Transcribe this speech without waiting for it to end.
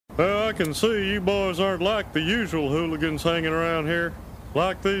I can see, you boys aren't like the usual hooligans hanging around here.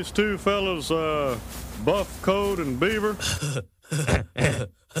 Like these two fellas, Buff Coat and Beaver.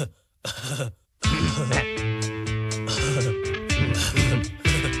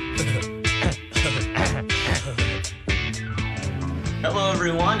 Hello,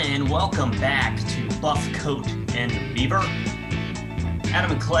 everyone, and welcome back to Buff Coat and Beaver.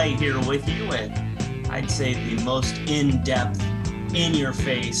 Adam and Clay here with you, and I'd say the most in-depth,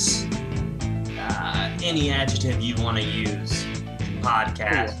 in-your-face, any adjective you want to use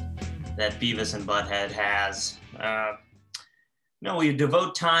podcast that Beavis and Butthead has. We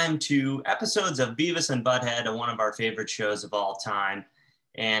devote time to episodes of Beavis and Butthead, one of our favorite shows of all time.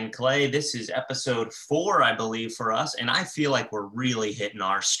 And Clay, this is episode 4, I believe, for us, and I feel like we're really hitting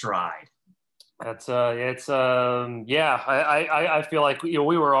our stride. I feel like we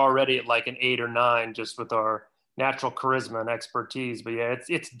were already at like an 8 or 9 just with our natural charisma and expertise. But yeah,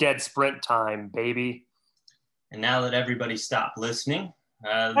 it's dead sprint time, baby. And now that everybody stopped listening,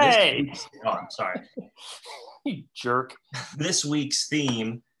 I'm sorry, you jerk. This week's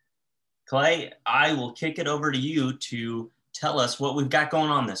theme, Clay, I will kick it over to you to tell us what we've got going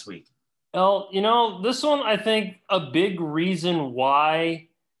on this week. Well, this one, I think a big reason why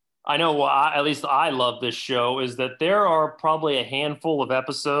at least I love this show is that there are probably a handful of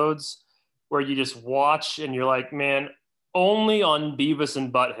episodes where you just watch and you're like, man, only on Beavis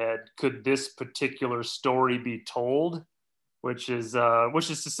and Butthead could this particular story be told, which is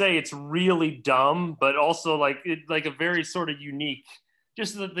to say it's really dumb, but also like a very sort of unique,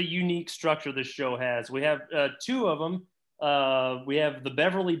 just the unique structure this show has. We have 2 of them. We have the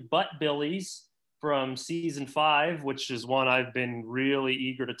Beverly Butt-Billies from season 5, which is one I've been really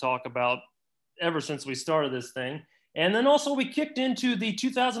eager to talk about ever since we started this thing. And then also we kicked into the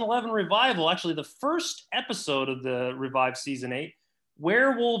 2011 revival, actually the first episode of the revived season 8,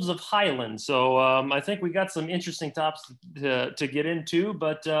 Werewolves of Highland. So I think we got some interesting topics to get into,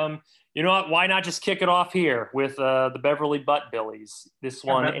 but you know what? Why not just kick it off here with the Beverly Butt-Billies? This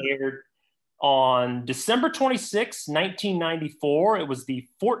one aired on December 26, 1994. It was the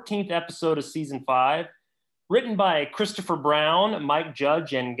 14th episode of season 5, written by Christopher Brown, Mike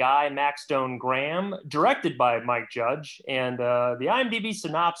Judge, and Guy Maxstone Graham, directed by Mike Judge. And the IMDb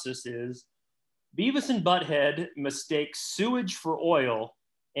synopsis is, Beavis and Butthead mistake sewage for oil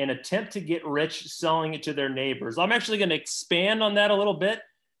and attempt to get rich selling it to their neighbors. I'm actually going to expand on that a little bit.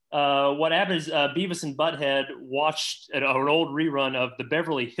 What happened is Beavis and Butthead watched an old rerun of the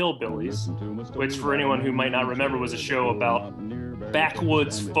Beverly Hillbillies, which for anyone who might not remember was a show about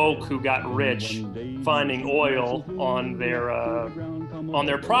backwoods folk who got rich finding oil on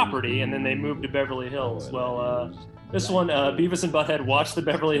their property, and then they moved to Beverly Hills. Well, this one, Beavis and Butthead watched the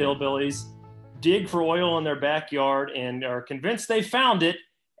Beverly Hillbillies dig for oil in their backyard and are convinced they found it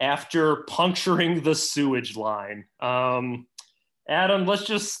after puncturing the sewage line. Adam, let's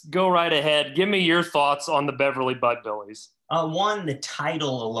just go right ahead. Give me your thoughts on the Beverly Butt-Billies. One, the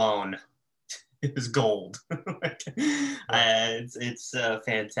title alone is gold. It's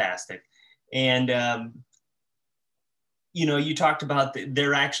fantastic. And, you talked about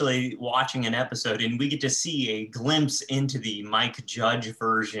they're actually watching an episode, and we get to see a glimpse into the Mike Judge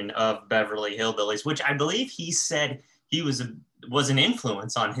version of Beverly Hillbillies, which I believe he said he was an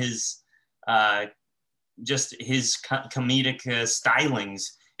influence on his just his comedic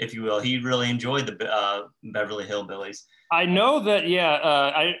stylings, if you will. He really enjoyed the Beverly Hillbillies. I know that,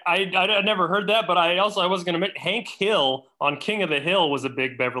 I never heard that, but I wasn't going to admit Hank Hill on King of the Hill was a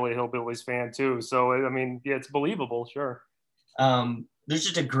big Beverly Hillbillies fan too. So, I mean, yeah, it's believable, sure. There's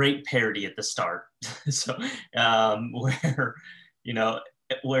just a great parody at the start. So,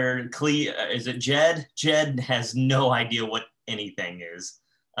 where Clee, is it Jed? Jed has no idea what anything is.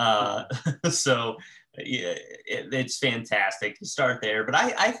 So, yeah, it's fantastic to start there. But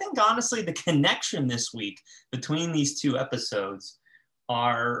I think, honestly, the connection this week between these 2 episodes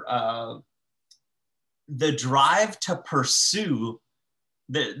are the drive to pursue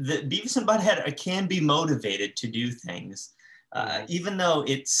the Beavis and Butthead can be motivated to do things, even though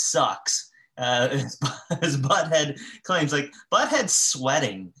it sucks. As Butthead claims, like Butthead's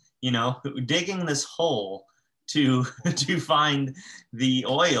sweating, digging this hole to find the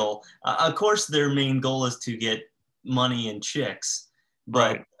oil. Of course, their main goal is to get money and chicks,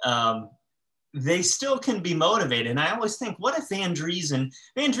 but they still can be motivated. And I always think, what if Van Driesen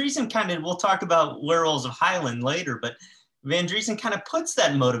kind of, we'll talk about Werewolves of Highland later, but Van Driesen kind of puts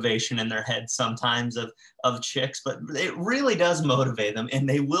that motivation in their head sometimes of chicks, but it really does motivate them, and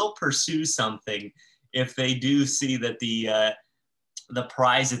they will pursue something if they do see that the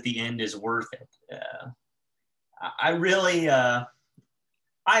prize at the end is worth it. I really,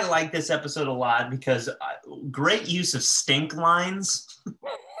 I like this episode a lot because great use of stink lines.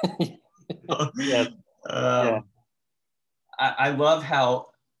 Yeah. um, I love how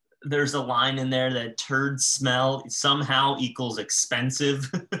there's a line in there that turd smell somehow equals expensive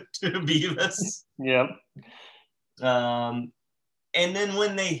to Beavis. Yep. And then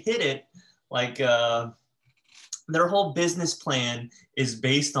when they hit it, like their whole business plan is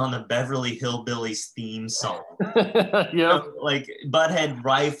based on the Beverly Hillbillies theme song. Yep. So, like Butthead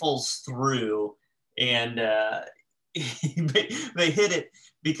rifles through and they hit it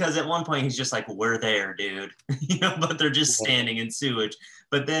because at one point he's just like, we're there, dude. But they're just standing in sewage.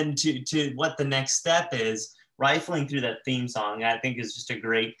 But then to what the next step is, rifling through that theme song, I think is just a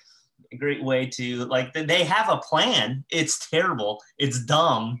great way to, like, they have a plan. It's terrible. It's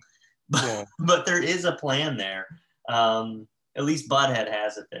dumb. But there is a plan there. At least Butthead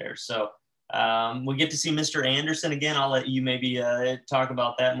has it there. So we get to see Mr. Anderson again. I'll let you maybe talk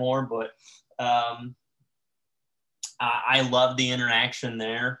about that more, but I love the interaction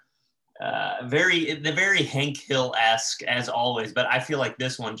there. Very Hank Hill-esque as always, but I feel like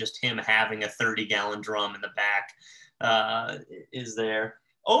this one, just him having a 30-gallon drum in the back is there.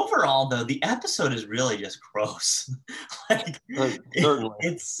 Overall, though, the episode is really just gross. Certainly.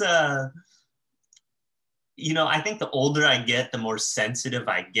 It's I think the older I get, the more sensitive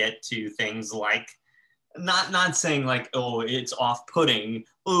I get to things like, not saying like, oh, it's off-putting.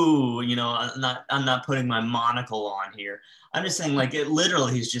 Ooh, I'm not putting my monocle on here. I'm just saying, like, it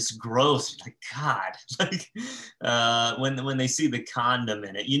literally is just gross. Like, God, like when they see the condom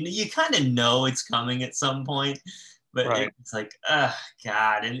in it, you kind of know it's coming at some point, but right. It's like,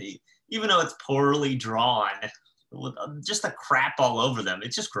 God, and even though it's poorly drawn, with just the crap all over them,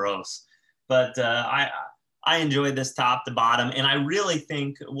 it's just gross. But I enjoyed this top to bottom, and I really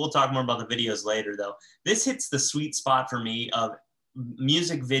think, we'll talk more about the videos later, though, this hits the sweet spot for me of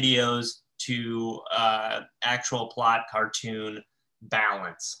music videos to actual plot cartoon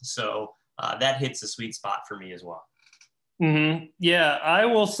balance. So that hits the sweet spot for me as well. Mm-hmm. Yeah, I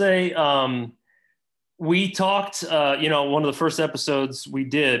will say we talked, one of the first episodes we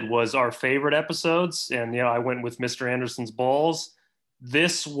did was our favorite episodes, and, I went with Mr. Anderson's balls.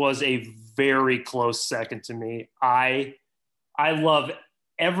 This was a very close second to me. I love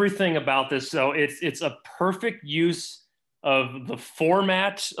everything about this. So it's a perfect use of the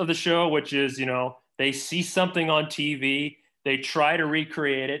format of the show, which is, they see something on TV, they try to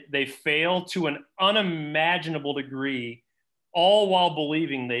recreate it, they fail to an unimaginable degree, all while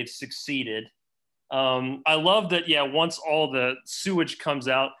believing they've succeeded. I love that, once all the sewage comes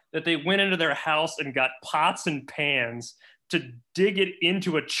out, that they went into their house and got pots and pans to dig it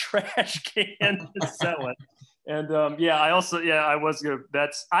into a trash can to sell it. And I actually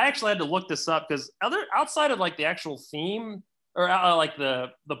had to look this up because outside of like the actual theme or like the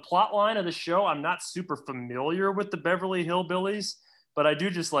plot line of the show, I'm not super familiar with the Beverly Hillbillies, but I do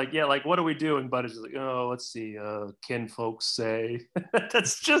just like, what do we do? And Bud is like, oh, let's see, can folks say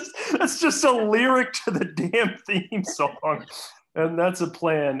that's just a lyric to the damn theme song. And that's a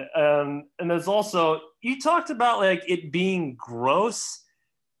plan. And there's also, you talked about like it being gross.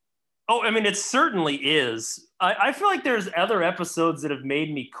 Oh, I mean, it certainly is. I feel like there's other episodes that have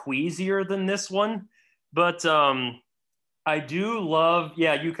made me queasier than this one. But I do love,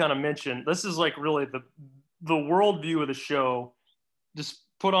 you kind of mentioned, this is like really the worldview of the show, just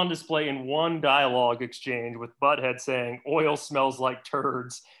put on display in one dialogue exchange with Butthead saying, oil smells like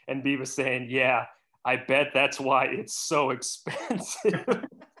turds, and Beavis saying, yeah, I bet that's why it's so expensive.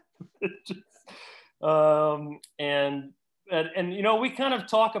 And we kind of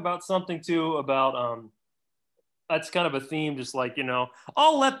talk about something too about that's kind of a theme, just like,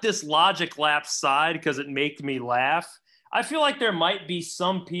 I'll let this logic lapse side because it make me laugh. I feel like there might be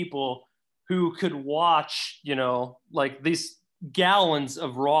some people who could watch, like these gallons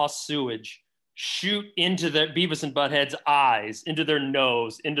of raw sewage shoot into the Beavis and Butthead's eyes, into their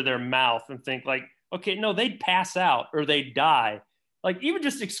nose, into their mouth, and think like, okay, no, they'd pass out or they'd die. Like, even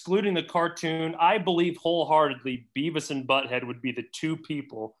just excluding the cartoon, I believe wholeheartedly Beavis and Butthead would be the two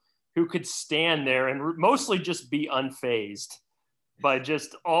people who could stand there and mostly just be unfazed by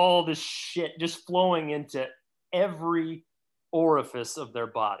just all this shit just flowing into every orifice of their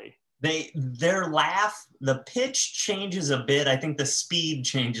body. Their laugh, the pitch changes a bit. I think the speed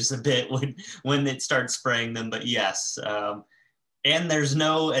changes a bit when it starts spraying them. But yes, and there's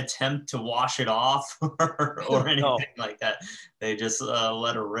no attempt to wash it off or anything like that. They just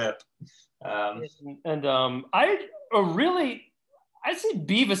let her rip. I really, I see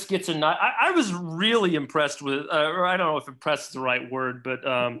Beavis gets a nod. I was really impressed with, or I don't know if impressed is the right word, but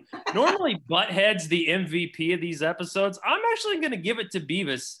normally Butthead's the MVP of these episodes. I'm actually going to give it to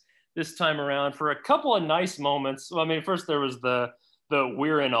Beavis this time around for a couple of nice moments. Well, I mean, first there was the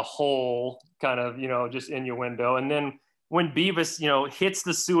we're in a hole kind of, just innuendo. And then when Beavis, hits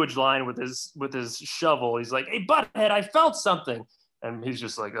the sewage line with his shovel, he's like, "Hey, Butthead, I felt something." And he's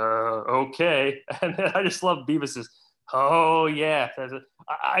just like, okay. And I just love Beavis's, "Oh yeah."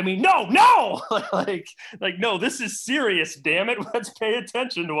 I mean, no, like, no, this is serious. Damn it. Let's pay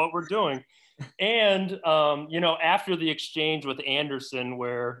attention to what we're doing. And, after the exchange with Anderson,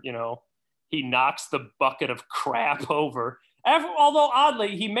 where, he knocks the bucket of crap over, although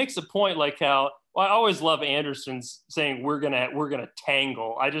oddly, he makes a point like how, well, I always love Anderson's saying we're gonna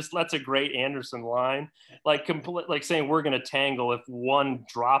tangle. That's a great Anderson line, like saying we're gonna tangle if one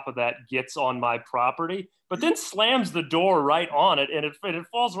drop of that gets on my property, but then slams the door right on it and it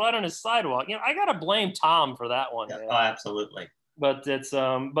falls right on his sidewalk. I gotta blame Tom for that one. Yeah, man. oh, absolutely. But it's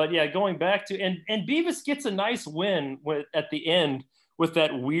but yeah, going back to and Beavis gets a nice win at the end with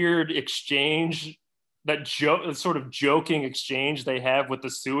that weird exchange, that sort of joking exchange they have with the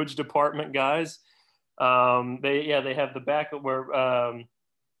sewage department guys. They have the back where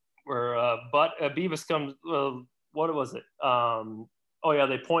Beavis comes. What was it?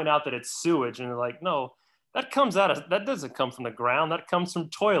 They point out that it's sewage, and they're like, "No, that doesn't come from the ground. That comes from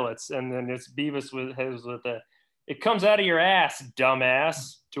toilets." And then it's Beavis with the, "It comes out of your ass,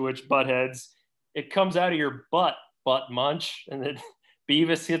 dumbass." To which Butthead's, "It comes out of your butt munch." And then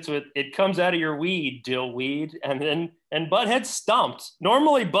Beavis hits with, "It comes out of your weed, dillweed." And Butthead stumped.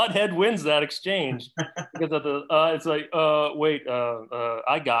 Normally Butthead wins that exchange because of the it's like, wait,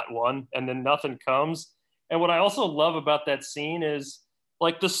 I got one, and then nothing comes. And what I also love about that scene is,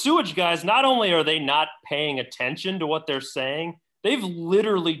 like, the sewage guys, not only are they not paying attention to what they're saying, they've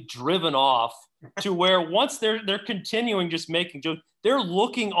literally driven off to where once they're continuing just making jokes, they're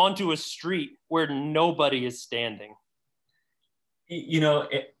looking onto a street where nobody is standing.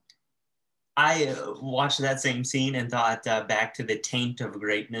 I watched that same scene and thought back to the Taint of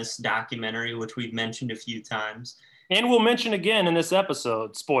Greatness documentary, which we've mentioned a few times. And we'll mention again in this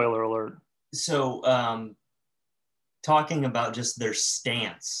episode, spoiler alert. So talking about just their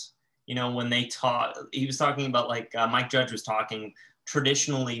stance, when they talk, he was talking about, like, Mike Judge was talking,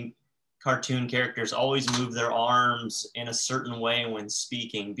 traditionally cartoon characters always move their arms in a certain way when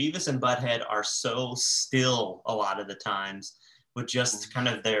speaking. Beavis and Butthead are so still a lot of the times with just kind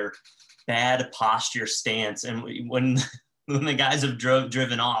of their bad posture stance. And when the guys have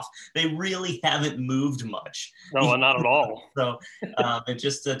driven off, they really haven't moved much. No, not at all. So it's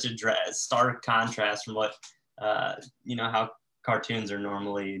just such a stark contrast from what, how cartoons are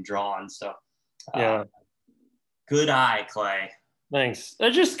normally drawn. So yeah. Good eye, Clay. Thanks.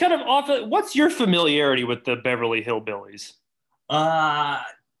 Just kind of off. What's your familiarity with the Beverly Hillbillies?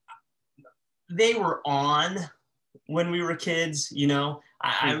 They were on when we were kids.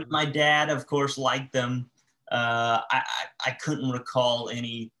 My dad, of course, liked them. I couldn't recall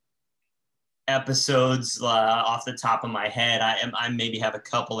any episodes off the top of my head. I maybe have a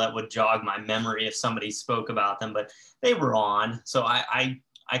couple that would jog my memory if somebody spoke about them, but they were on, so I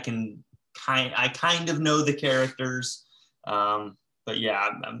kind of know the characters. But yeah,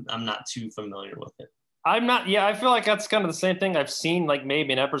 I'm not too familiar with it. I'm not. Yeah, I feel like that's kind of the same thing. I've seen like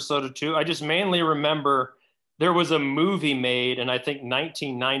maybe an episode or two. I just mainly remember there was a movie made in, I think,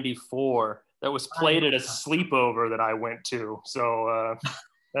 1994 that was played at a sleepover that I went to. So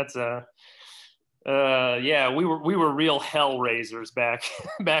that's yeah, we were real hell raisers back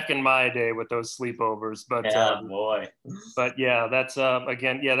in my day with those sleepovers. But yeah, boy. But yeah, that's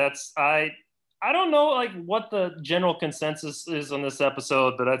again, yeah, that's I don't know like what the general consensus is on this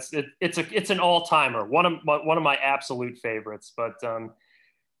episode, but it's an all-timer, one of my absolute favorites. But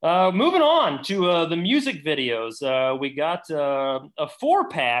moving on to the music videos, we got a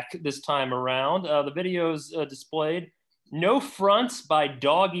 4-pack this time around. The videos displayed: "No Fronts" by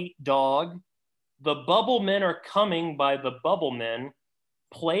Dog Eat Dog, "The Bubble Men Are Coming" by the Bubble Men,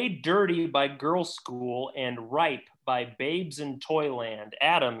 "Play Dirty" by Girl School, and "Ripe" by Babes in Toyland.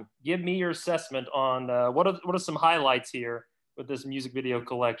 Adam, give me your assessment on what are some highlights here with this music video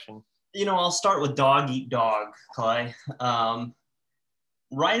collection. I'll start with Dog Eat Dog, Clay.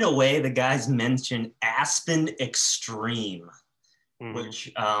 Right away, the guys mentioned Aspen Extreme,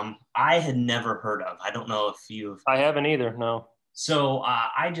 which I had never heard of. I don't know if you've... I haven't either, no. So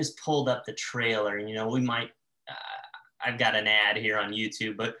I just pulled up the trailer. We might... I've got an ad here on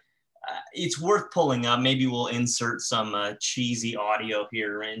YouTube, but it's worth pulling up. Maybe we'll insert some cheesy audio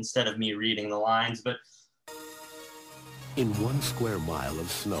here instead of me reading the lines. But In 1 square mile of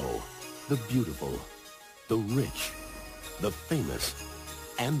snow, the beautiful, the rich, the famous,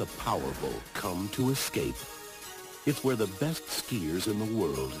 and the powerful come to escape. It's where the best skiers in the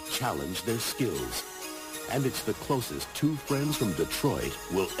world challenge their skills. And it's the closest 2 friends from Detroit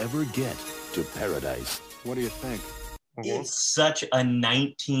will ever get to paradise. What do you think? It's such a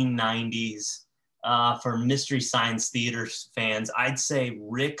 1990s, for Mystery Science Theater fans, I'd say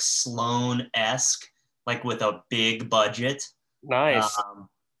Rick Sloan-esque, like with a big budget. Nice.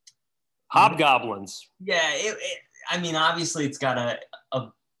 Hobgoblins. Yeah, I mean, obviously it's got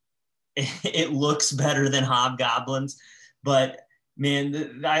it looks better than Hobgoblins, but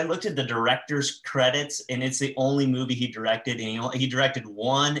man, I looked at the director's credits, and it's the only movie he directed. And he directed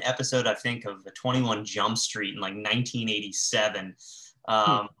 1 episode, I think, of 21 Jump Street in like 1987.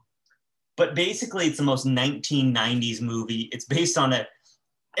 But basically, it's the most 1990s movie. It's based on a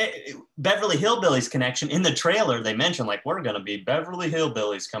Beverly Hillbillies connection. In the trailer, they mentioned, like, we're going to be Beverly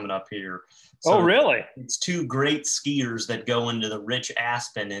Hillbillies coming up here. So oh, really? It's 2 great skiers that go into the rich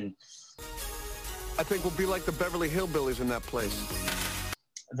Aspen, and I think we'll be like the Beverly Hillbillies in that place.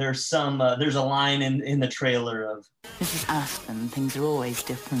 There's a line in the trailer of, "This is Aspen. Things are always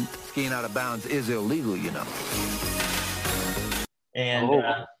different." Skiing out of bounds is illegal, you know.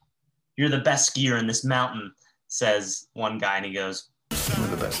 and you're the best skier in this mountain, says one guy, and he goes, We're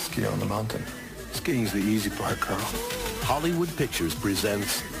the best skier on the mountain. Skiing's the easy part, Carl. Hollywood Pictures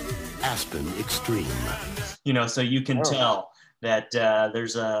presents Aspen Extreme. So you can tell that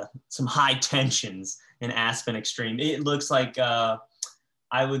there's some high tensions in Aspen Extreme. It looks like, I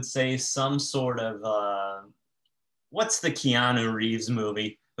would say, some sort of, what's the Keanu Reeves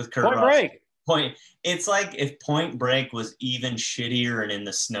movie with Kurt Point Russell? Break. It's like if Point Break was even shittier and in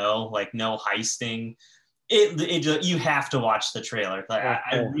the snow, like no heisting. You have to watch the trailer.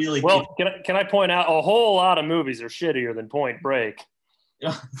 I really can I point out a whole lot of movies are shittier than Point Break.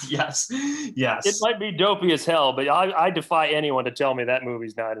 Yes. It might be dopey as hell, but I defy anyone to tell me that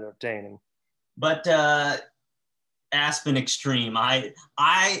movie's not entertaining. But Aspen Extreme, I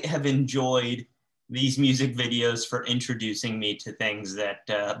have enjoyed these music videos for introducing me to things that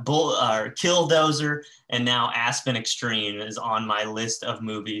Killdozer, and now Aspen Extreme is on my list of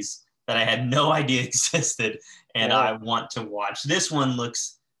movies that I had no idea existed, and I want to watch. This one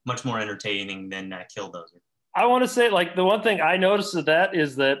looks much more entertaining than Killdozer. I want to say, like, the one thing I noticed of that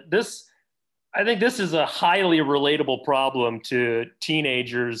is that I think this is a highly relatable problem to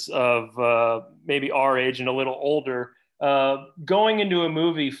teenagers of maybe our age and a little older, going into a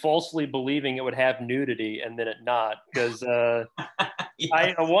movie falsely believing it would have nudity and then it not. Because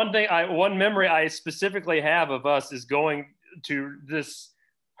Yes. one memory I specifically have of us is going to this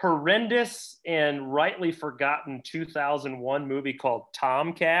horrendous and rightly forgotten 2001 movie called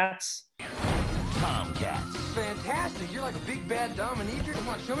Tomcats. Tomcats. Fantastic. You're like a big bad dominator. Come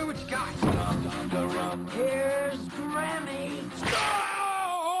on, show me what you got. Here's Grammy.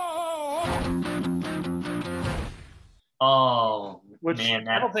 Oh, Which man,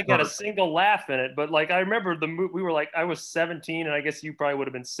 I don't think had a single laugh in it, but like I remember the movie. We were like, I was 17, and I guess you probably would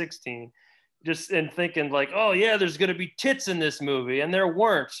have been 16. Just in thinking like, oh yeah, there's going to be tits in this movie, and there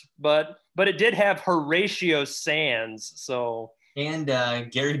weren't, but it did have Horatio Sands. So and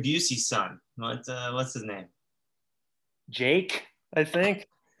Gary Busey's son. What's his name? Jake, I think.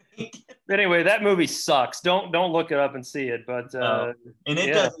 Anyway, that movie sucks. Don't look it up and see it. But and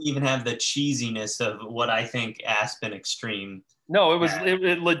it doesn't even have the cheesiness of what I think Aspen Extreme. No,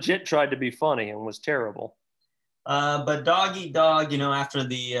 it legit tried to be funny and was terrible. But Dog Eat Dog,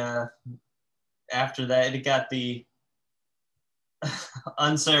 after that, it got the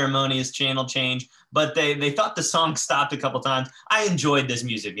unceremonious channel change, but they thought the song stopped a couple times. I enjoyed this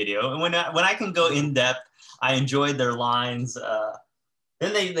music video, and when I can go in depth, I enjoyed their lines.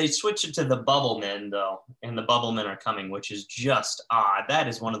 Then they switched it to the Bubblemen though, and the Bubblemen are coming, which is just odd. That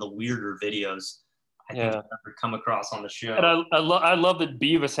is one of the weirder videos I think I've ever come across on the show. And I love that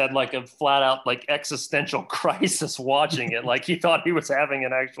Beavis had like a flat out like existential crisis watching it, like he thought he was having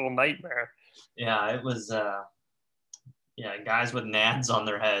an actual nightmare. Yeah, it was. Guys with nads on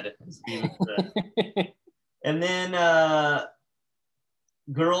their head. And then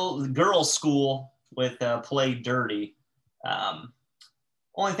girl school with Play Dirty.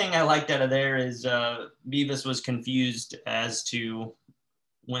 Only thing I liked out of there is Beavis was confused as to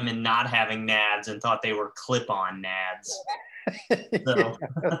women not having nads and thought they were clip-on nads. So,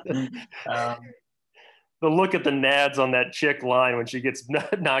 the look at the nads on that chick line when she gets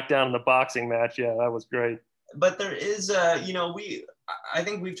knocked down in the boxing match. Yeah, that was great. But there is, I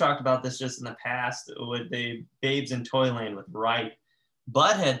think we've talked about this just in the past with the Babes in Toyland with Wright.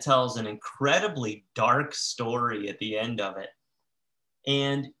 Butthead tells an incredibly dark story at the end of it.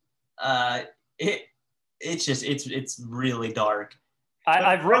 And it's really dark.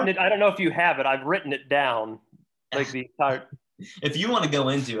 I've written it. I don't know if you have it. I've written it down. Like the entire. If you want to go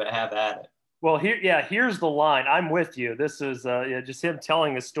into it, have at it. Well, here's the line. I'm with you. This is just him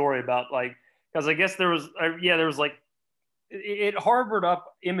telling a story about because I guess there was like it harbored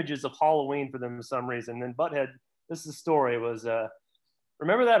up images of Halloween for them for some reason. And then Butthead, this is the story, was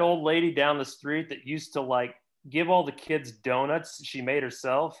remember that old lady down the street that used to like give all the kids donuts she made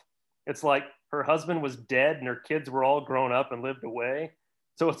herself? It's like her husband was dead and her kids were all grown up and lived away.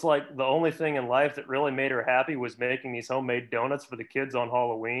 So it's like the only thing in life that really made her happy was making these homemade donuts for the kids on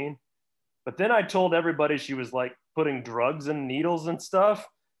Halloween. But then I told everybody she was like putting drugs and needles and stuff,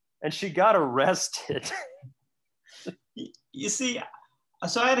 and she got arrested. You see,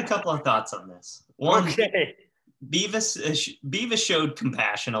 so I had a couple of thoughts on this. One, okay. Beavis showed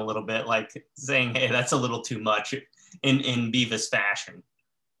compassion a little bit, like saying, hey, that's a little too much in Beavis fashion.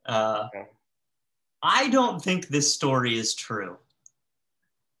 Okay. I don't think this story is true.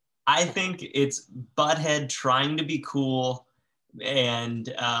 I think it's Butthead trying to be cool, and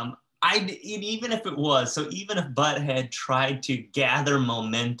even if it was, so even if Butthead tried to gather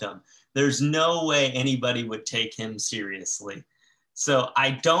momentum, there's no way anybody would take him seriously. So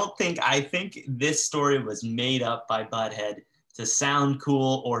I think this story was made up by Butthead to sound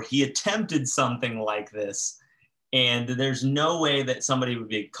cool, or he attempted something like this. And there's no way that somebody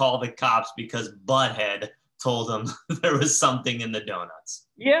would call the cops because Butthead told them there was something in the donuts.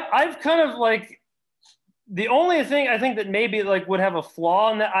 Yeah, I've kind of like, the only thing I think that maybe like would have a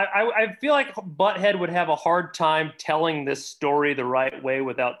flaw in that, I feel like Butthead would have a hard time telling this story the right way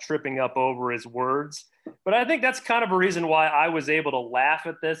without tripping up over his words. But I think that's kind of a reason why I was able to laugh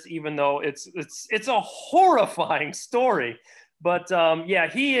at this, even though it's a horrifying story. But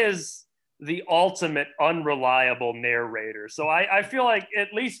he is the ultimate unreliable narrator. So I feel like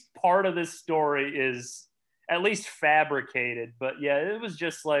at least part of this story is at least fabricated. But yeah, it was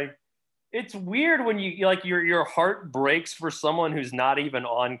just like, it's weird when you like your heart breaks for someone who's not even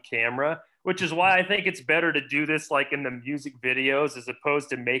on camera, which is why I think it's better to do this like in the music videos as opposed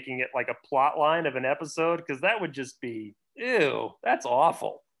to making it like a plot line of an episode, because that would just be, ew, that's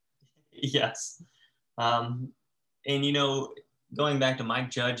awful. Yes. And going back to Mike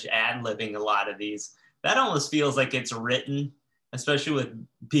Judge ad-libbing a lot of these, that almost feels like it's written, especially with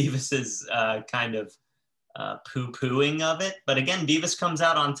Beavis's kind of poo-pooing of it. But again, Beavis comes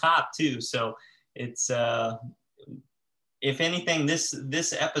out on top too. So it's, if anything,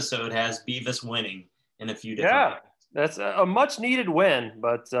 this episode has Beavis winning in a few different ways. That's a much needed win.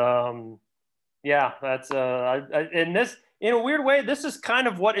 But that's and this, in a weird way, this is kind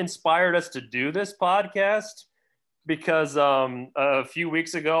of what inspired us to do this podcast. Because a few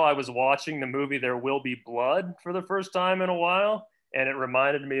weeks ago, I was watching the movie There Will Be Blood for the first time in a while, and it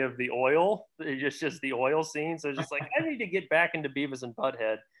reminded me of the oil, just the oil scene. So it's just like, I need to get back into Beavis and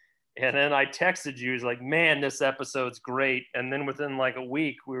Butthead. And then I texted you, was like, man, this episode's great. And then within like a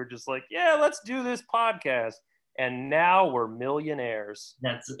week, we were just like, yeah, let's do this podcast. And now we're millionaires.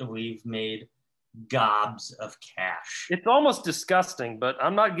 We've made gobs of cash. It's almost disgusting, but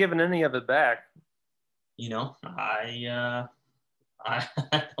I'm not giving any of it back. I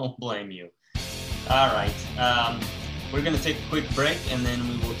don't blame you. All right. We're going to take a quick break, and then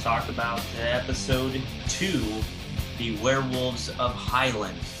we will talk about episode 2, The Werewolves of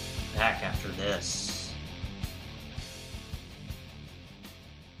Highland. Back after this.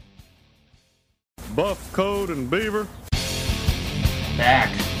 Buff Coat and Beaver.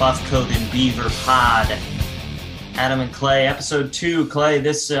 Back. Buff Coat and Beaver pod. Adam and Clay, episode 2. Clay,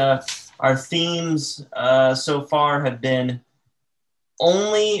 this... our themes so far have been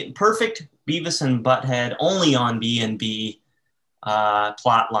only perfect Beavis and Butthead, only on B&B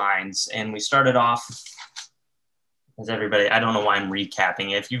plot lines. And we started off, as everybody, I don't know why I'm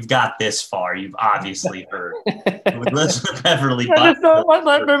recapping it. If you've got this far, you've obviously heard. Elizabeth Beverly Butt.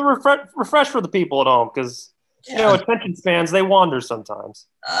 Let me refresh for the people at home, because, attention spans, they wander sometimes.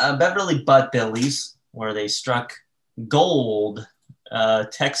 Beverly Butt Billies, where they struck gold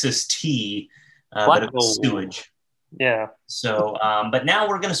Texas tea, but it was sewage. Yeah. So, but now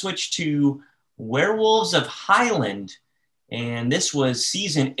we're going to switch to Werewolves of Highland. And this was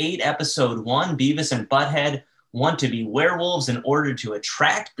season 8, episode 1. Beavis and Butthead want to be werewolves in order to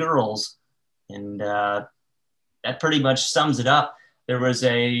attract girls. And that pretty much sums it up. There was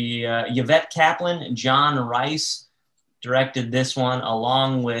a Yvette Kaplan, John Rice directed this one,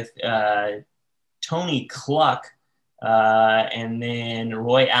 along with Tony Cluck. And then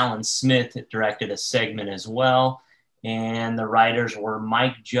Roy Allen Smith directed a segment as well. and the writers were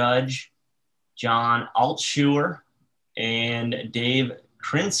Mike Judge, John Altshuler, and Dave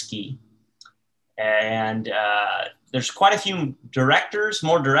Krinsky. And there's quite a few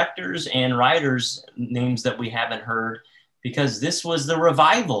more directors and writers names that we haven't heard, because this was the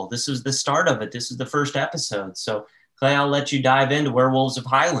revival. This was the start of it. This is the first episode. So Clay, I'll let you dive into Werewolves of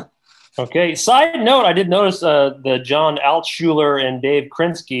Highland. Okay. Side note, I did notice the John Altshuler and Dave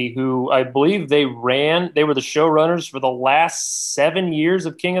Krinsky, who I believe they were the showrunners for the last 7 years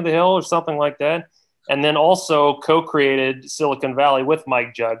of King of the Hill or something like that. And then also co-created Silicon Valley with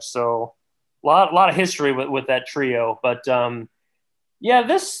Mike Judge. So a lot of history with that trio. But yeah,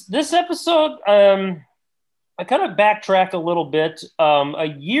 this episode, I kind of backtracked a little bit. A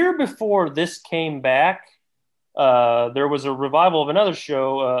year before this came back, there was a revival of another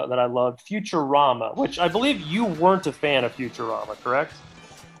show that I loved, Futurama, which I believe you weren't a fan of Futurama, correct?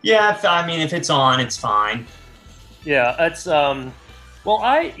 Yeah, I mean, if it's on, it's fine. Yeah, it's well,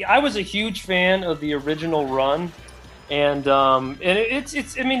 I was a huge fan of the original run, and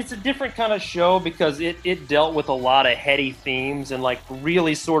it's I mean, it's a different kind of show because it dealt with a lot of heady themes and like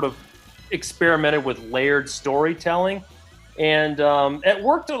really sort of experimented with layered storytelling. And it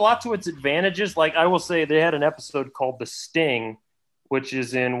worked a lot to its advantages. Like I will say, they had an episode called The Sting, which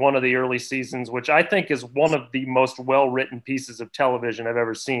is in one of the early seasons, which I think is one of the most well-written pieces of television I've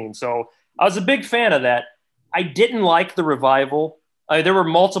ever seen. So I was a big fan of that. I didn't like the revival. There were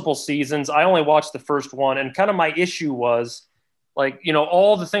multiple seasons. I only watched the first one. And kind of my issue was, like, you know,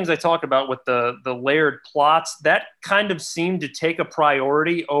 all the things I talked about with the layered plots, that kind of seemed to take a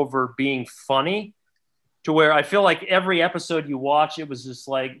priority over being funny, to where I feel like every episode you watch, it was just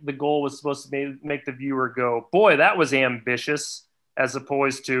like the goal was supposed to make the viewer go, boy, that was ambitious, as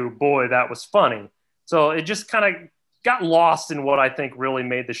opposed to, boy, that was funny. So it just kind of got lost in what I think really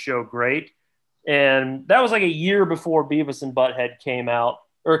made the show great. And that was like a year before Beavis and Butthead came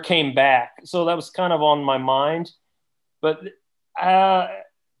back. So that was kind of on my mind. But I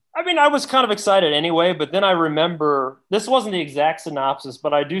mean, I was kind of excited anyway, but then I remember, this wasn't the exact synopsis,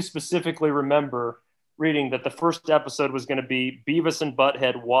 but I do specifically remember reading that the first episode was going to be Beavis and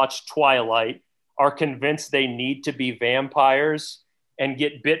Butthead watch Twilight, are convinced they need to be vampires, and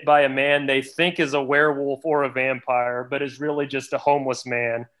get bit by a man they think is a werewolf or a vampire, but is really just a homeless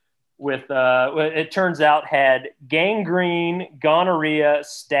man with, it turns out, had gangrene, gonorrhea,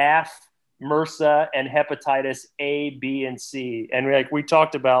 staph, MRSA, and hepatitis A, B, and C. And we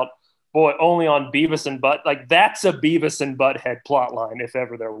talked about, boy, only on Beavis and that's a Beavis and Butthead plotline, if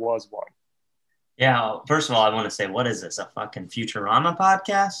ever there was one. Yeah, first of all, I want to say, what is this, a fucking Futurama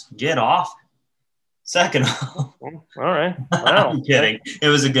podcast? Get off. Second of all, all right. Wow. I'm kidding. It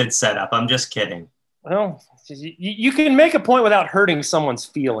was a good setup. I'm just kidding. Well, you can make a point without hurting someone's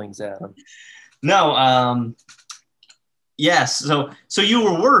feelings, Adam. No, yes. So you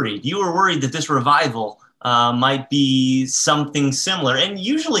were worried. You were worried that this revival might be something similar. And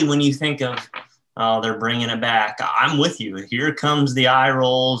usually when you think of, oh, they're bringing it back, I'm with you. Here comes the eye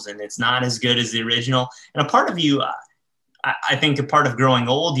rolls, and it's not as good as the original. And a part of you, I think a part of growing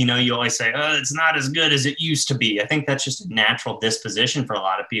old, you know, you always say, oh, it's not as good as it used to be. I think that's just a natural disposition for a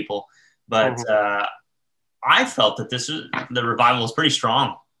lot of people. But I felt that the revival was pretty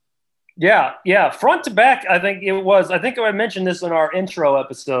strong. Yeah. Front to back, I think it was. I think I mentioned this in our intro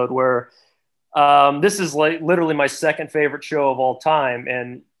episode where this is like literally my second favorite show of all time.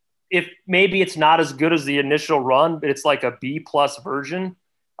 And if maybe it's not as good as the initial run, but it's like a B+ version,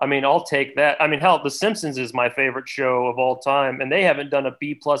 I mean, I'll take that. I mean, hell, The Simpsons is my favorite show of all time, and they haven't done a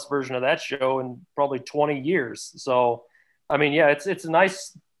B+ version of that show in probably 20 years. So, I mean, yeah, it's a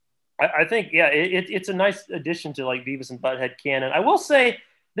nice. I think, yeah, it's a nice addition to like Beavis and Butthead canon. I will say,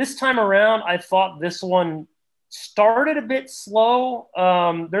 this time around, I thought this one started a bit slow.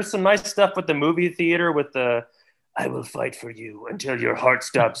 There's some nice stuff with the movie theater with the "I will fight for you until your heart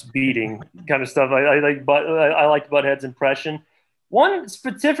stops beating" kind of stuff. I liked Butthead's impression. One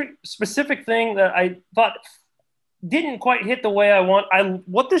specific thing that I thought didn't quite hit the way I want.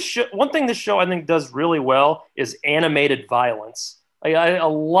 One thing this show I think does really well is animated violence. A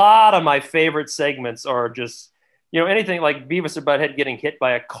lot of my favorite segments are just, you know, anything like Beavis or Butthead getting hit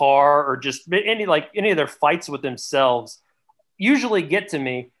by a car, or just any of their fights with themselves usually get to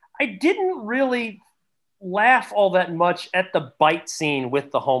me. I didn't really laugh all that much at the bite scene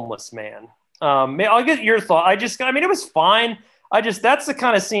with the homeless man. I'll get your thought. I mean, it was fine. That's the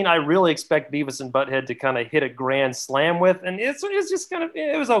kind of scene I really expect Beavis and Butthead to kind of hit a grand slam with. And it's just kind of,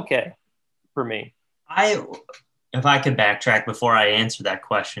 it was okay for me. If I could backtrack before I answer that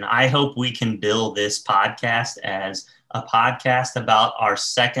question, I hope we can bill this podcast as a podcast about our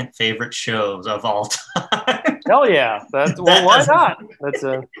second favorite shows of all time. Hell yeah. Well, why not? That's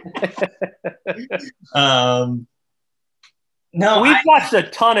no, we've watched a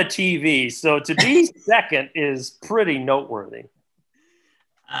ton of TV, so to be second is pretty noteworthy.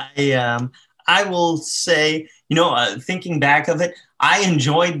 I will say, thinking back of it, I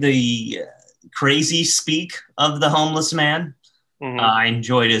enjoyed the crazy speak of the homeless man. Mm-hmm. I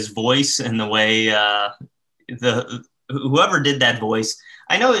enjoyed his voice and the way whoever did that voice.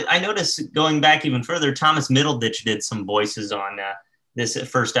 I noticed going back even further, Thomas Middleditch did some voices on this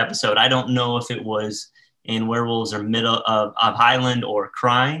first episode. I don't know if it was in Werewolves or Middle of Highland or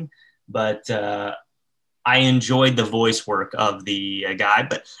Crying, but I enjoyed the voice work of the guy.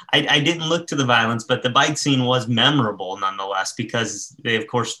 But I didn't look to the violence, but the bite scene was memorable nonetheless, because they, of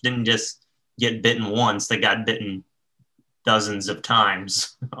course, didn't just get bitten once. They got bitten dozens of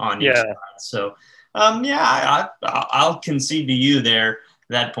times on each side. So, I'll concede to you there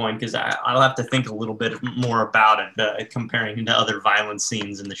that point, because I'll have to think a little bit more about it, comparing to other violent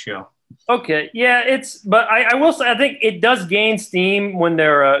scenes in the show. Okay, yeah, but I will say, I think it does gain steam when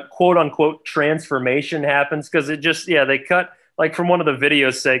their quote unquote transformation happens, because it just, they cut like from one of the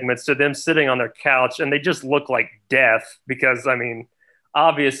video segments to them sitting on their couch and they just look like death, because I mean,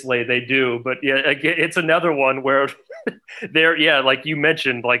 obviously they do, but yeah, again, it's another one where they're, like you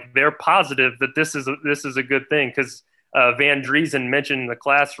mentioned, like they're positive that this is a good thing, because Van Driesen mentioned in the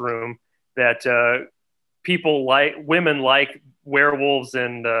classroom that women like werewolves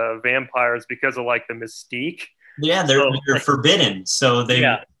and vampires because of like the mystique. Yeah, they're forbidden, so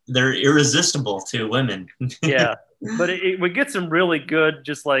they're irresistible to women. Yeah, but we get some really good,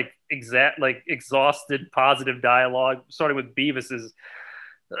 just like exhausted positive dialogue, starting with Beavis's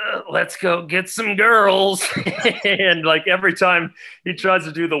let's go get some girls. And like every time he tries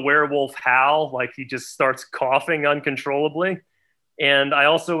to do the werewolf howl, like he just starts coughing uncontrollably. And I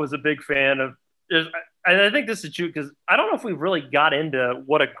also was a big fan of, and I think this is true because I don't know if we really got into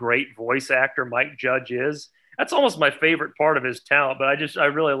what a great voice actor Mike Judge is. That's almost my favorite part of his talent, but I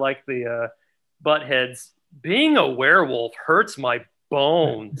really like the Butthead's "being a werewolf hurts my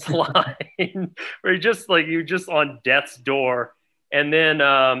bones" line, where you're just on death's door. And then,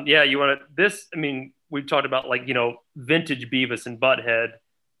 you want to, this, I mean, we've talked about vintage Beavis and Butthead.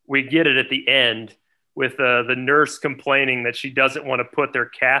 We get it at the end with the nurse complaining that she doesn't want to put their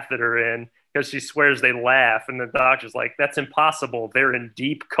catheter in because she swears they laugh. And the doctor's like, that's impossible. They're in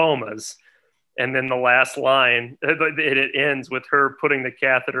deep comas. And then the last line, it ends with her putting the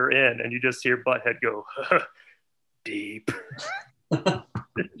catheter in, and you just hear Butthead go, deep.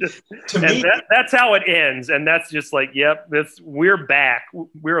 That's how it ends, and that's just like, yep, we're back.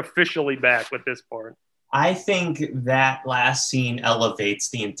 We're officially back with this part. I think that last scene elevates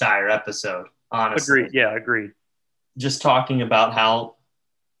the entire episode, honestly. Agreed. Just talking about how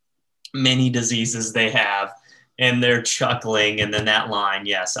many diseases they have, and they're chuckling, and then that line,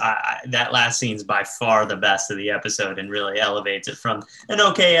 yes, that last scene's by far the best of the episode, and really elevates it from an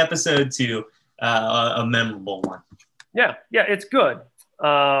okay episode to a memorable one. Yeah, it's good.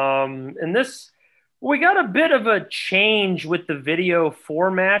 And this, we got a bit of a change with the video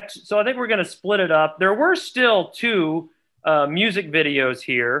format, so I think we're going to split it up. There were still two music videos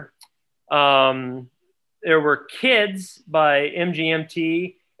here. There were Kids by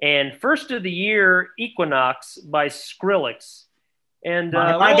MGMT and First of the Year Equinox by Skrillex. And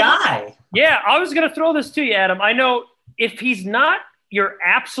my guy. Yeah, I was going to throw this to you, Adam. I know if he's not your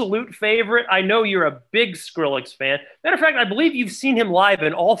absolute favorite, I know you're a big Skrillex fan. Matter of fact, I believe you've seen him live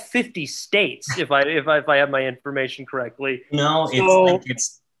in all 50 states, if I have my information correctly. No,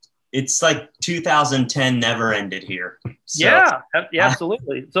 it's like 2010 never ended here. So. Yeah,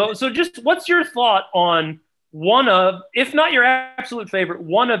 absolutely. So just what's your thought on one of, if not your absolute favorite,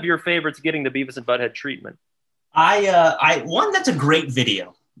 one of your favorites getting the Beavis and Butthead treatment? One, that's a great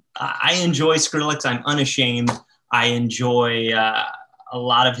video. I enjoy Skrillex. I'm unashamed. I enjoy a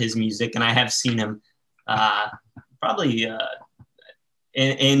lot of his music, and I have seen him probably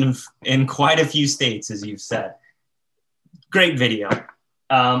in quite a few states, as you've said. Great video.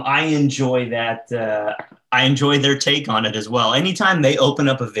 I enjoy that. I enjoy their take on it as well. Anytime they open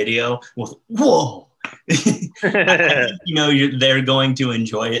up a video with "whoa," I think, they're going to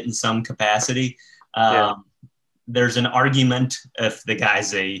enjoy it in some capacity. There's an argument if the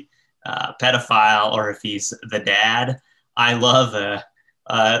guy's a pedophile or if he's the dad. I love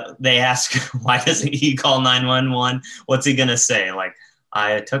they ask, why doesn't he call 911? What's he gonna say? Like,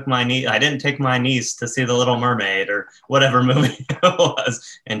 I didn't take my niece to see The Little Mermaid or whatever movie it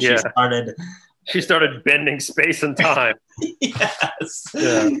was, and she started bending space and time. Yes.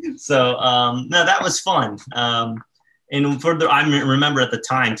 Yeah. So no, that was fun. And for the, I remember at the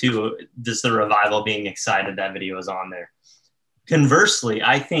time too, just the revival, being excited that video was on there. Conversely,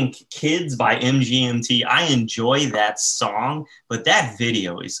 I think Kids by MGMT, I enjoy that song, but that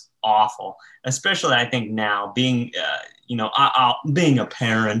video is awful. Especially, I think now being, being a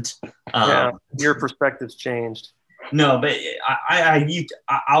parent. Your perspective's changed. No, but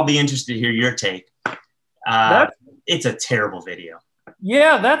I'll be interested to hear your take. It's a terrible video.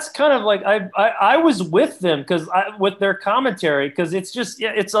 Yeah, that's kind of like I was with them with their commentary, because it's just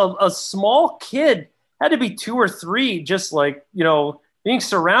it's a small kid, had to be 2 or 3, just like, being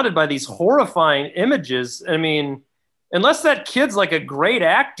surrounded by these horrifying images. I mean, unless that kid's like a great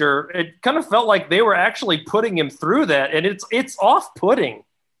actor, it kind of felt like they were actually putting him through that, and it's off-putting.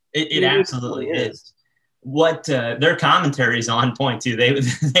 It absolutely is. What their commentary is on point too.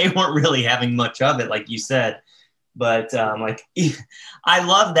 They weren't really having much of it, like you said. But I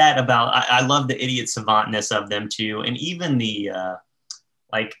love that about, I love the idiot savantness of them too. And even the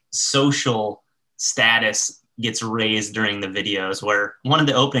social status gets raised during the videos, where one of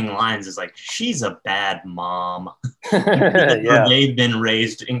the opening lines is like, she's a bad mom. Yeah. They've been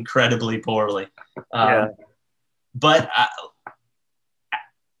raised incredibly poorly. But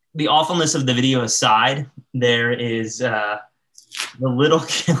the awfulness of the video aside, there is the little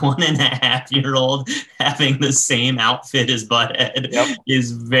 1.5-year-old having the same outfit as Butthead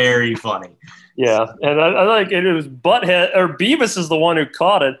is very funny. Yeah, and I like it. It was Butthead, or Beavis is the one who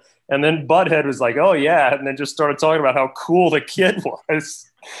caught it, and then Butthead was like, "Oh yeah," and then just started talking about how cool the kid was.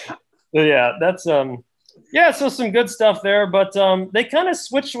 But yeah, that's so some good stuff there. But they kind of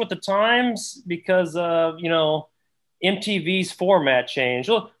switched with the times because MTV's format changed.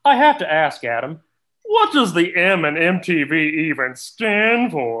 Well, I have to ask, Adam, what does the M in MTV even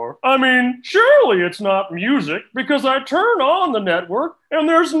stand for? I mean, surely it's not music, because I turn on the network and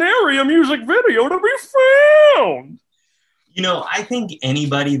there's nary a music video to be found. I think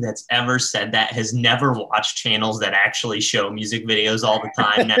anybody that's ever said that has never watched channels that actually show music videos all the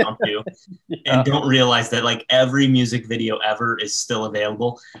time now too, and don't realize that like every music video ever is still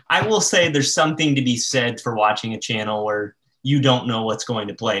available. I will say there's something to be said for watching a channel where you don't know what's going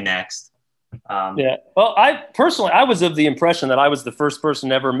to play next. Well, I was of the impression that I was the first person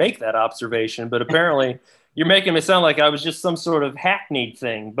to ever make that observation, but apparently you're making me sound like I was just some sort of hackneyed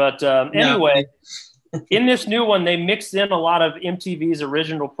thing. But anyway, in this new one, they mixed in a lot of MTV's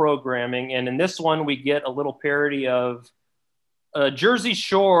original programming, and in this one, we get a little parody of Jersey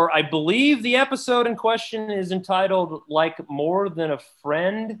Shore. I believe the episode in question is entitled "Like More Than a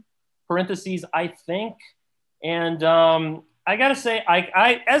Friend," parentheses, I think, and I gotta say,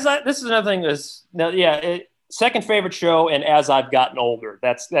 this is another thing. Second favorite show, and as I've gotten older,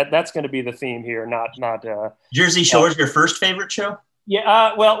 that's going to be the theme here. Not Jersey Shore's your first favorite show?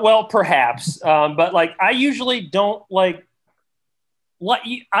 Yeah, well, perhaps, but like I usually don't like.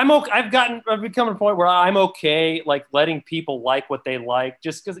 I've become to a point where I'm okay like letting people like what they like,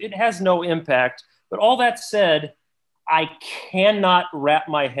 just because it has no impact. But all that said, I cannot wrap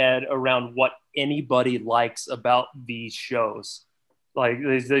my head around what anybody likes about these shows. Like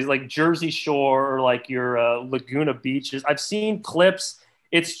there's like Jersey Shore, or like your Laguna Beaches. I've seen clips.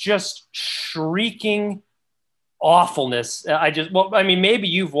 It's just shrieking awfulness. Maybe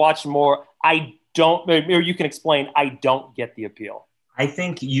you've watched more. I don't, or you can explain. I don't get the appeal. I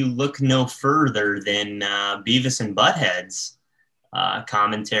think you look no further than Beavis and Butthead's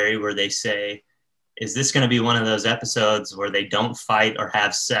commentary, where they say, is this going to be one of those episodes where they don't fight or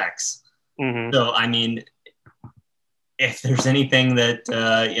have sex? Mm-hmm. So, I mean, if there's anything that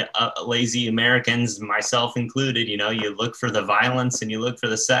lazy Americans, myself included, you look for the violence and you look for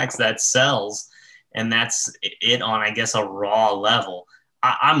the sex, that sells. And that's it on, I guess, a raw level.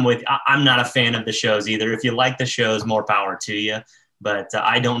 I'm not a fan of the shows either. If you like the shows, more power to you. But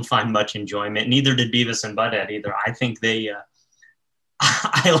I don't find much enjoyment. Neither did Beavis and Butthead either. I think they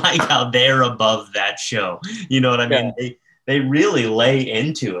I like how they're above that show. You know what I mean? They really lay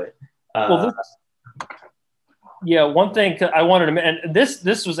into it. One thing I wanted to mention, and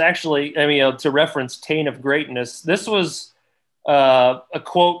this was actually, to reference Taint of Greatness, this was a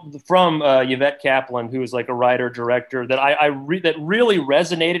quote from Yvette Kaplan, who is like a writer director that that really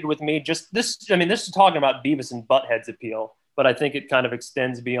resonated with me. Just this, this is talking about Beavis and Butthead's appeal, but I think it kind of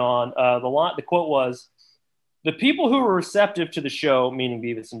extends beyond the quote was, "The people who were receptive to the show," meaning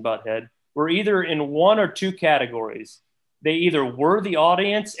Beavis and Butthead, "were either in one or two categories. They either were the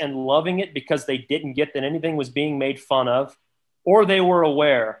audience and loving it because they didn't get that anything was being made fun of, or they were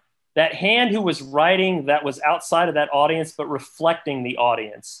aware. That hand who was writing that was outside of that audience, but reflecting the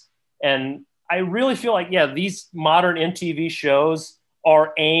audience." And I really feel like, these modern MTV shows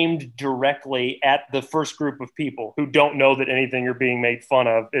are aimed directly at the first group of people who don't know that anything you're being made fun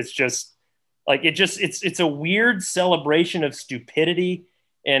of. It's just like, it's a weird celebration of stupidity.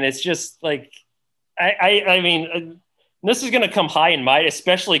 And it's just like, I mean, this is going to come high in might,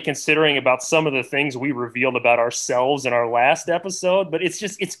 especially considering about some of the things we revealed about ourselves in our last episode, but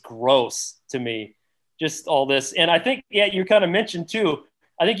it's gross to me, just all this. And I think, yeah, you kind of mentioned too,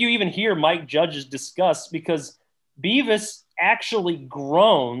 I think you even hear Mike Judge's disgust because Beavis actually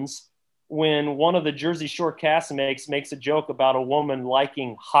groans when one of the Jersey Shore castmates makes a joke about a woman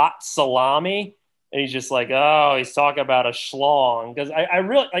liking hot salami. And he's just like, oh, he's talking about a schlong. Because I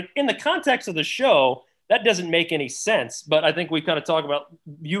really, like, in the context of the show, that doesn't make any sense. But I think we kind of talk about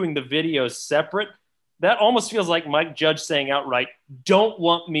viewing the videos separate. That almost feels like Mike Judge saying outright, don't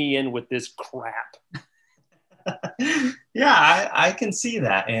lump me in with this crap. Yeah, I can see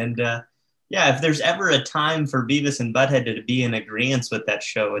that. And yeah, if there's ever a time for Beavis and Butthead to be in agreement with that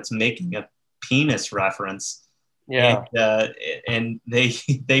show, it's making a penis reference. Yeah. And they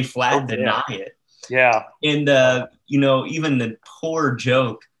flat deny it. Yeah. And, you know, even the poor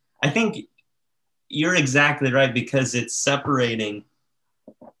joke, I think you're exactly right, because it's separating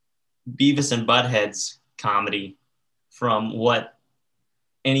Beavis and Butthead's comedy from what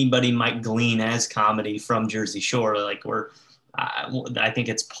anybody might glean as comedy from Jersey Shore. Like I think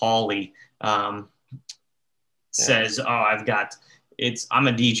it's Paulie says, oh, I'm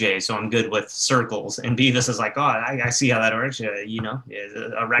a DJ, so I'm good with circles. And Beavis is like, oh, I see how that works. You know,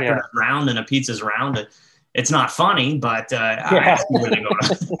 a record is round and a pizza's round. It's not funny, but I see where they go.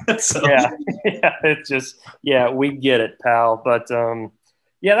 So. Yeah, it's just, we get it, pal. But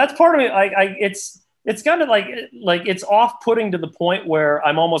that's part of it. It's kind of like it's off-putting to the point where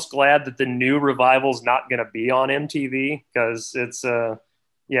I'm almost glad that the new revival's not going to be on MTV, because it's a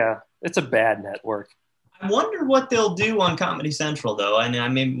bad network. I wonder what they'll do on Comedy Central, though. I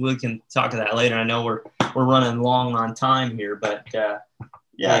mean, maybe we can talk to that later. I know we're running long on time here, but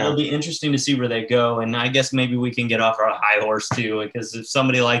it'll be interesting to see where they go. And I guess maybe we can get off our high horse too, because if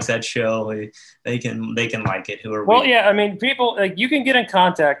somebody likes that show, they can like it. Who are we? Well, yeah, I mean, people, like, you can get in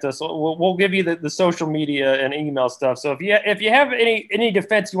contact us. We'll give you the social media and email stuff. So if you have any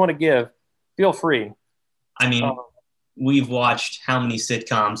defense you want to give, feel free. I mean. We've watched how many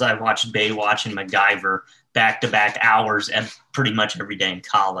sitcoms? I've watched Baywatch and MacGyver back-to-back hours and pretty much every day in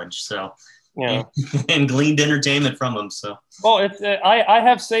college. So, and gleaned entertainment from them. So, well, I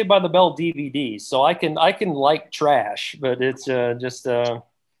have Saved by the Bell DVD, so I can like trash, but it's just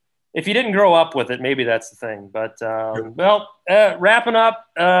if you didn't grow up with it, maybe that's the thing. But wrapping up,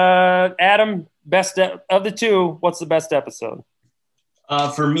 Adam, best of the two. What's the best episode?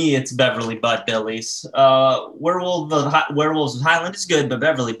 For me, it's Beverly Butt Billies. Werewolves of Highland is good, but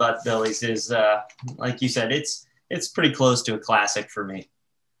Beverly Butt Billies is, like you said, it's pretty close to a classic for me.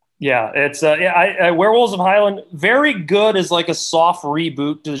 Yeah, it's Werewolves of Highland, very good as like a soft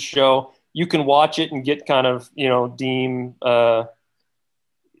reboot to the show. You can watch it and get kind of, deem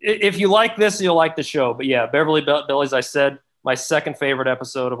if you like this, you'll like the show. But yeah, Beverly Butt Billies, I said, my second favorite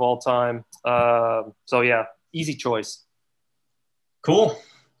episode of all time. So yeah, easy choice. Cool.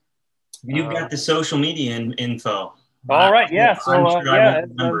 You've got the social media info. All right. Yeah. So I'm sure I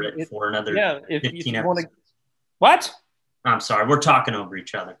won't remember it for another 15 episodes. What? I'm sorry. We're talking over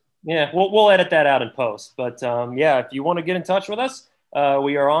each other. Yeah. We'll edit that out in post. But if you want to get in touch with us,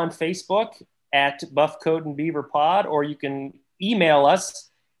 we are on Facebook at Buff Coat and Beaver Pod, or you can email us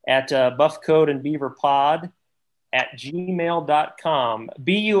at buffcoatandbeaverpod@gmail.com.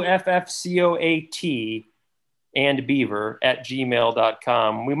 BUFFCOAT and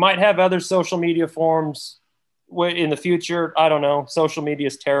beaver@gmail.com. We might have other social media forms in the future. I don't know. Social media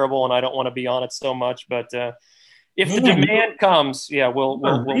is terrible and I don't want to be on it so much, but if the demand comes, we'll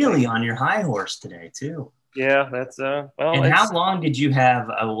really on your high horse today too. Yeah, that's And how long did you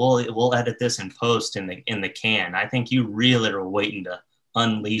have? We'll edit this in post in the can. I think you really are waiting to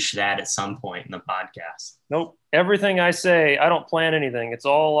unleash that at some point in the podcast. Nope. Everything I say, I don't plan anything. It's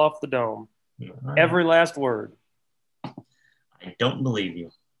all off the dome. Right. Every last word. I don't believe you.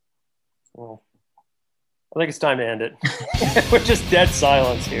 Well, I think it's time to end it. We're just dead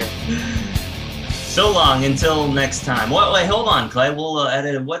silence here. So long until next time. Wait, hold on, Clay. We'll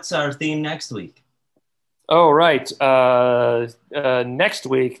edit. What's our theme next week? Oh, right. Next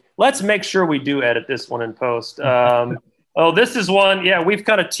week. Let's make sure we do edit this one in post. This is one. Yeah, we've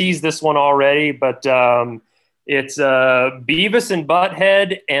kind of teased this one already, but it's Beavis and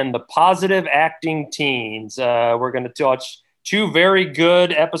Butthead and the Positive Acting Teens. We're going to watch two very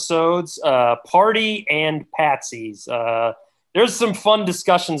good episodes, Party and Patsy's. there's some fun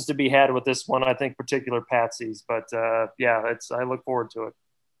discussions to be had with this one. I think particular Patsy's, but yeah, I look forward to it.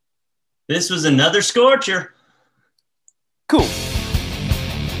 This was another scorcher. Cool.